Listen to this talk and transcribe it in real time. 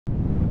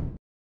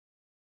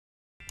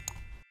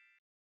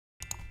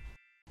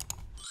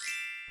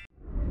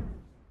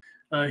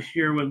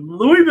here with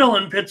Louisville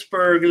and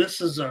Pittsburgh.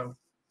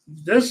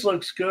 This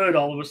looks good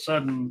all of a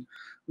sudden,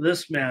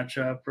 this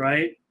matchup,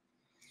 right?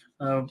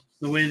 The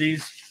way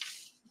these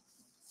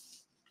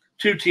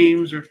two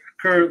teams are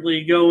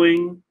currently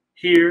going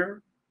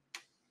here.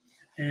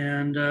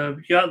 And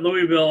you got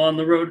Louisville on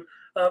the road.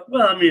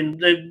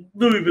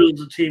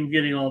 Louisville's a team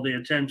getting all the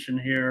attention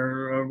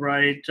here,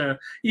 right?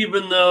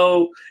 Even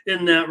though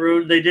in that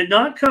road they did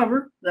not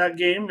cover that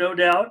game, no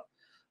doubt.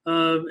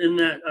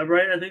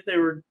 Right? I think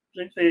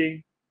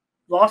they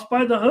lost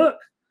by the hook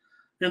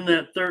in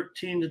that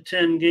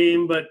 13-10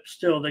 game, but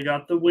still they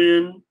got the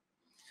win.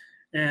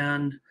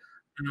 And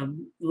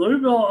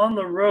Louisville on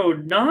the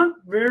road, not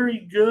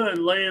very good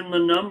laying the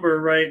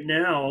number right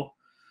now.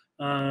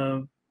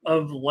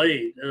 Of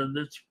late,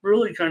 it's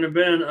really kind of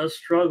been a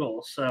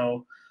struggle.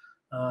 So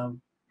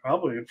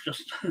probably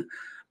just,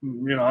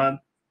 I'm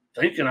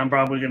thinking I'm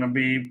probably going to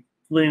be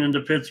leaning to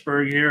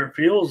Pittsburgh here. It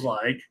feels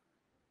like.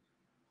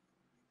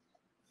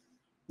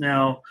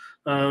 Now,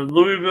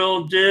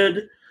 Louisville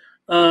did.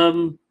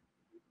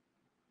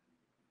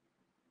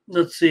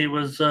 Let's see, it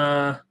was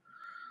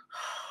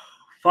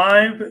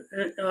five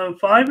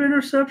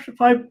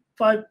interceptions,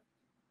 five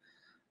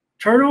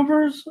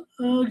turnovers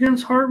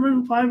against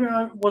Hartman.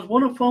 Was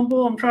one a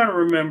fumble. I'm trying to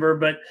remember,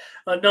 but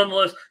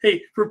nonetheless,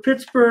 hey, for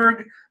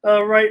Pittsburgh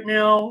right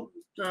now,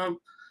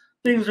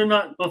 things are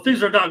not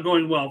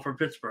going well for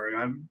Pittsburgh.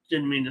 I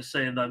didn't mean to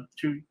say that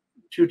two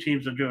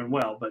teams are doing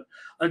well, but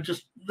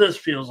this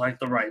feels like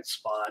the right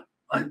spot.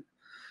 I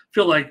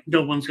feel like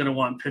no one's going to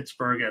want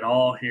Pittsburgh at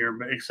all here,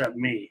 except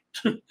me.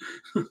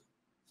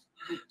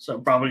 So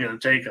I'm probably going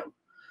to take them.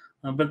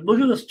 But look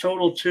at this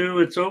total too.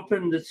 It's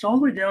opened. It's all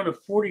the way down to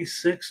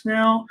 46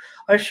 now.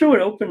 I show it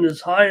opened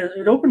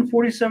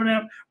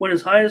 47.5, went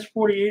as high as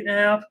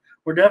 48.5.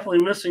 We're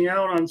definitely missing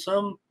out on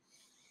some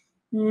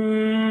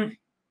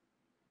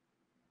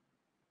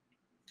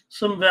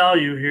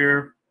value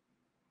here.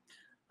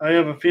 I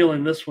have a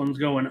feeling this one's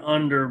going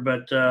under,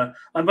 but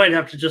I might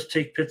have to just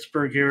take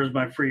Pittsburgh here as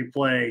my free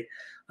play.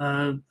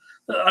 I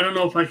don't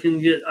know if I can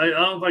I don't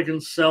know if I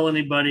can sell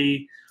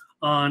anybody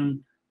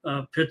on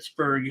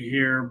Pittsburgh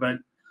here, but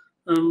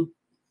they've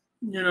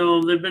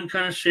been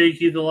kind of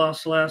shaky. They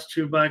lost the last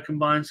two by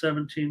combined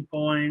 17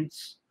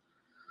 points.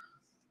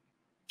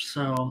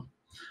 So,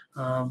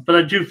 but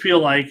I do feel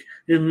like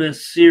in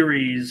this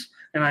series,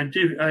 and I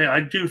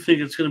do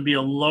think it's going to be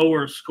a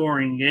lower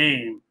scoring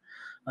game.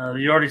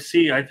 You already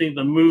see, I think,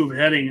 the move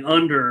heading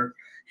under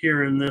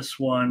here in this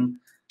one,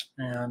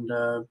 and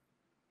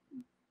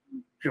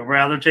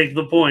rather take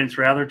the points,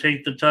 rather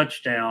take the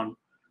touchdown.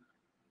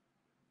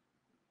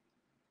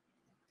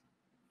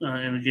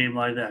 In a game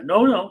like that.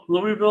 No,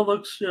 Louisville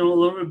looks a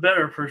little bit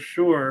better for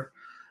sure,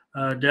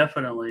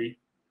 definitely.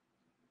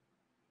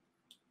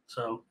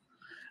 So,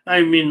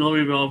 I mean,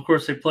 Louisville, of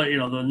course, they play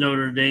the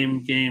Notre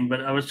Dame game, but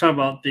I was talking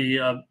about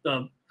the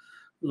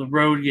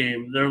road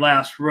game, their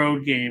last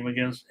road game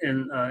against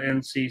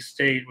NC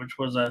State, which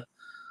was a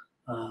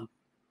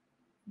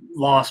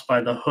loss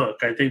by the hook.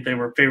 I think they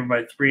were favored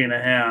by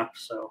 3.5.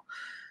 So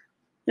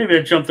maybe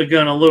I jumped the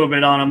gun a little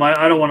bit on them.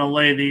 I don't want to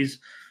lay these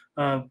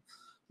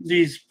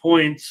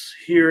points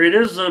here. It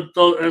is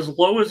as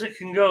low as it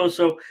can go.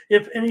 So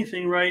if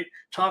anything, right,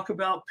 talk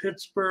about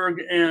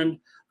Pittsburgh and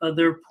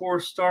their poor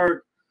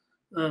start,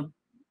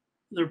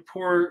 their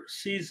poor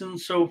season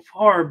so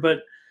far.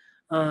 But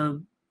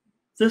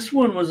this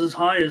one was as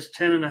high as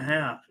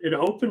 10.5. It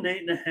opened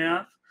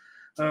 8.5,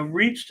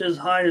 reached as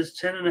high as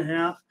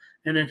 10.5,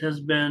 and it has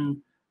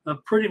been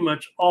pretty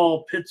much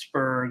all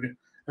Pittsburgh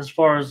as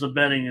far as the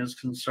betting is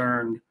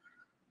concerned.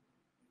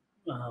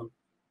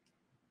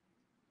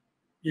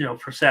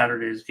 For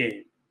Saturday's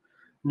game.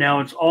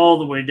 Now it's all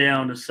the way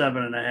down to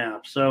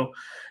 7.5. So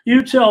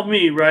you tell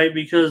me, right?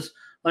 Because,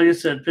 like I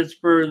said,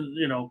 Pittsburgh,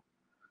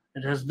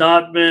 it has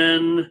not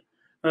been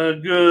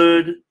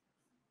good.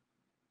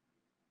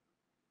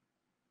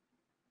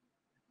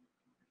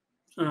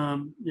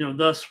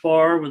 Thus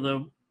far with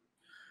a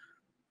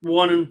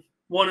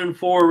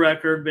 1-4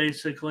 record,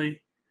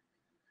 basically,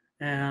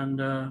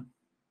 and I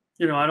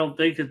don't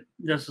think it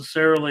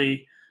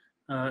necessarily.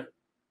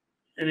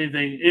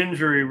 Anything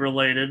injury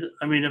related.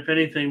 I mean, if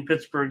anything,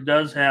 Pittsburgh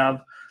does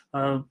have,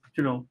 I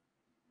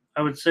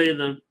would say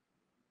the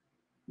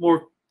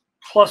more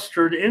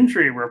clustered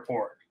injury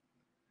report.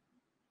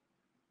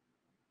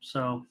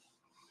 So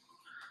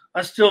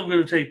I'm still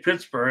going to take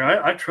Pittsburgh.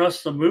 I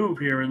trust the move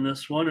here in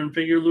this one and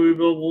figure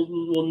Louisville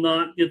will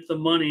not get the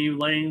money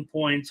laying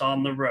points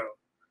on the road.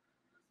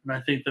 And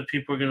I think that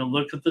people are going to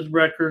look at the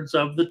records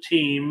of the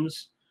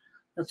teams.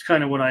 That's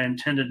kind of what I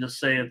intended to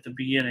say at the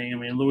beginning. I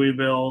mean,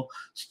 Louisville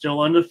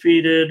still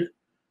undefeated.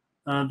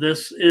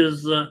 This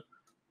is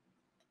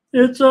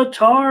it's a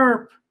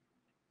tarp.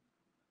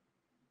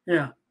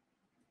 Yeah,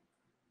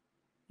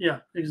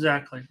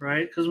 exactly,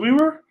 right? Because we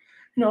were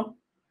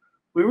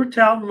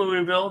touting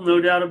Louisville, no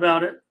doubt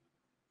about it.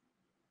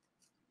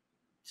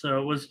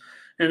 So it was,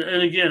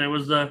 and again, it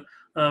was the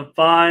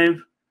 5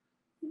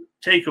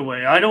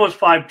 takeaway. I know it's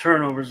 5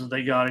 turnovers that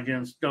they got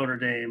against Notre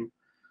Dame.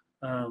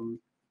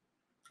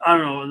 I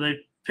don't know, they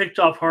picked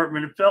off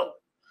Hartman. It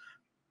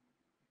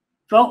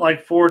felt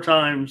like 4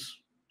 times.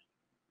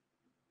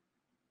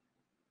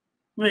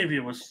 Maybe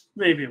it was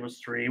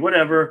 3.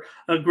 Whatever.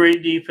 A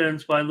great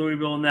defense by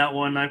Louisville in that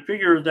one. I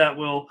figure that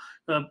we'll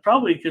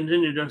probably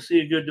continue to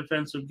see a good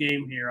defensive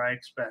game here, I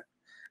expect.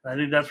 I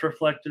think that's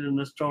reflected in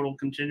this total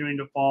continuing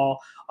to fall.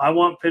 I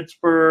want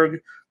Pittsburgh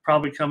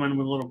probably coming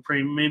with a little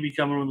maybe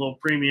coming with a little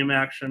premium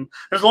action,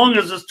 as long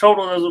as this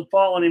total doesn't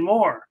fall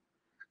anymore,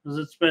 because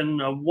it's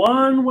been a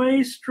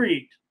one-way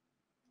street